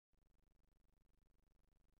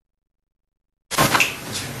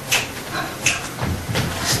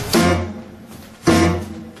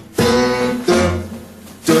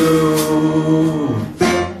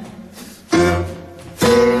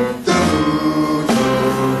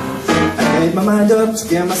made my mind up to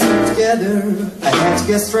get myself together. I had to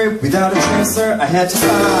get straight without a chaser. I had to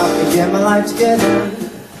stop and get my life together.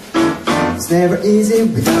 It's never easy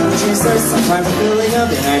without a chaser. Sometimes I'm feeling up,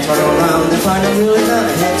 then I turn around and find I'm really not.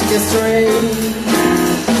 I had to get straight.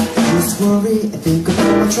 I used to worry and think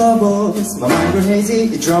about my troubles. My mind grew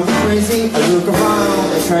hazy, it drove me crazy. I look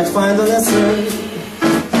around and try to find the lesson.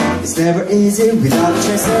 It's never easy without a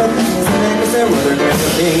chaser. The things that make me say, what are the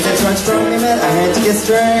things that try to strong me, man? I had to get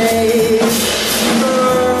straight.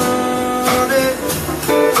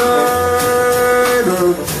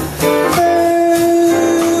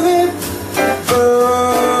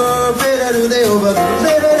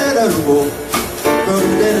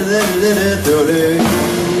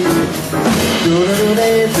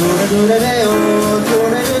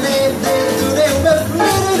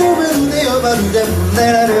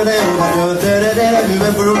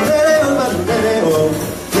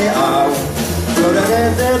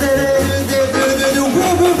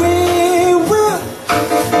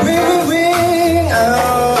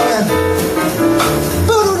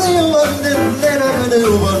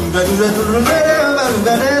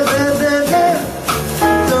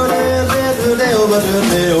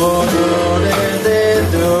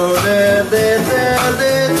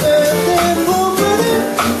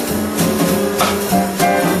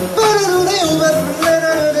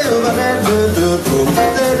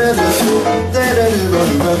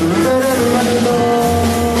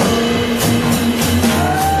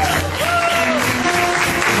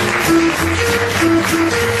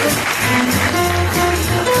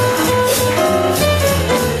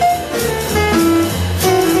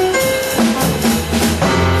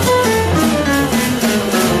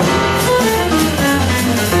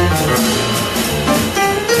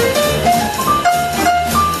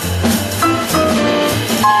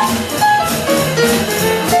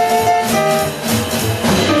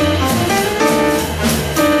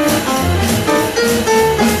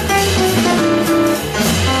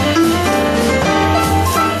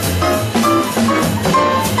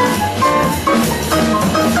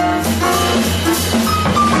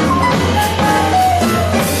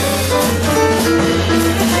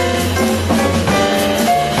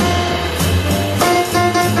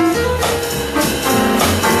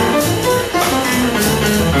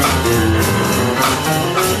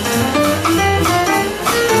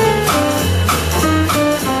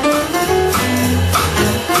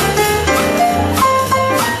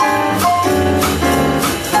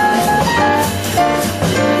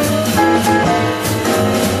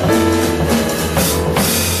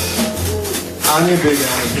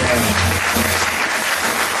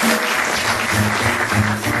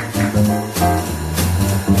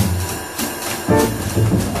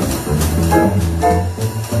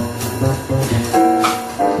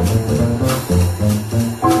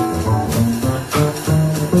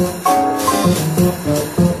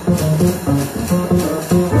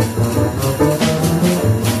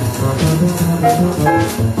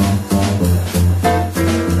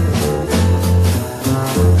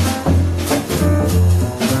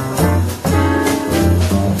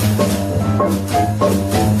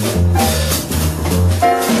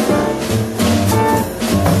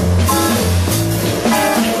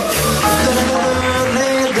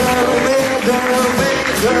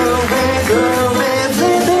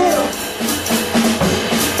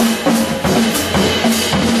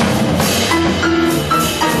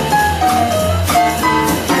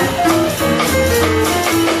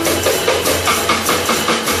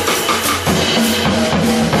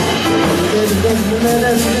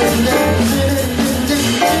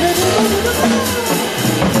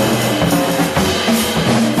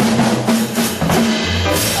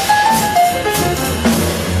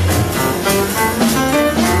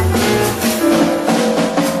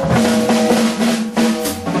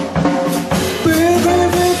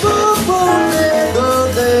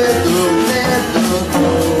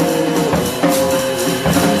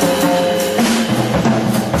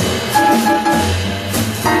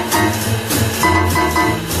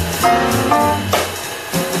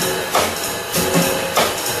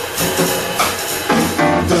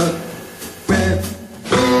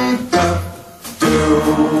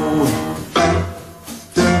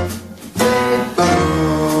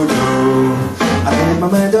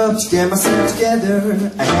 Get myself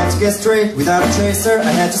together. I had to get straight without a chaser.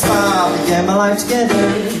 I had to stop and get my life together.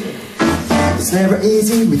 It's never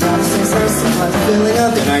easy without a chaser. Sometimes I'm feeling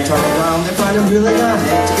up, then I turn around and find I'm really not. I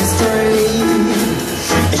had to get straight.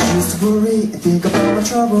 I used to worry and think about my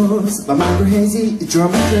troubles. My mind grew hazy, it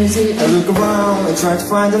drove me crazy. I look around and try to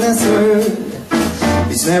find an answer.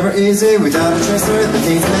 It's never easy without a tracer. The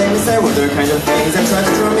things that make me say, well, they're kind of things that try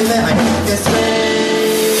to draw me there. I can't get straight.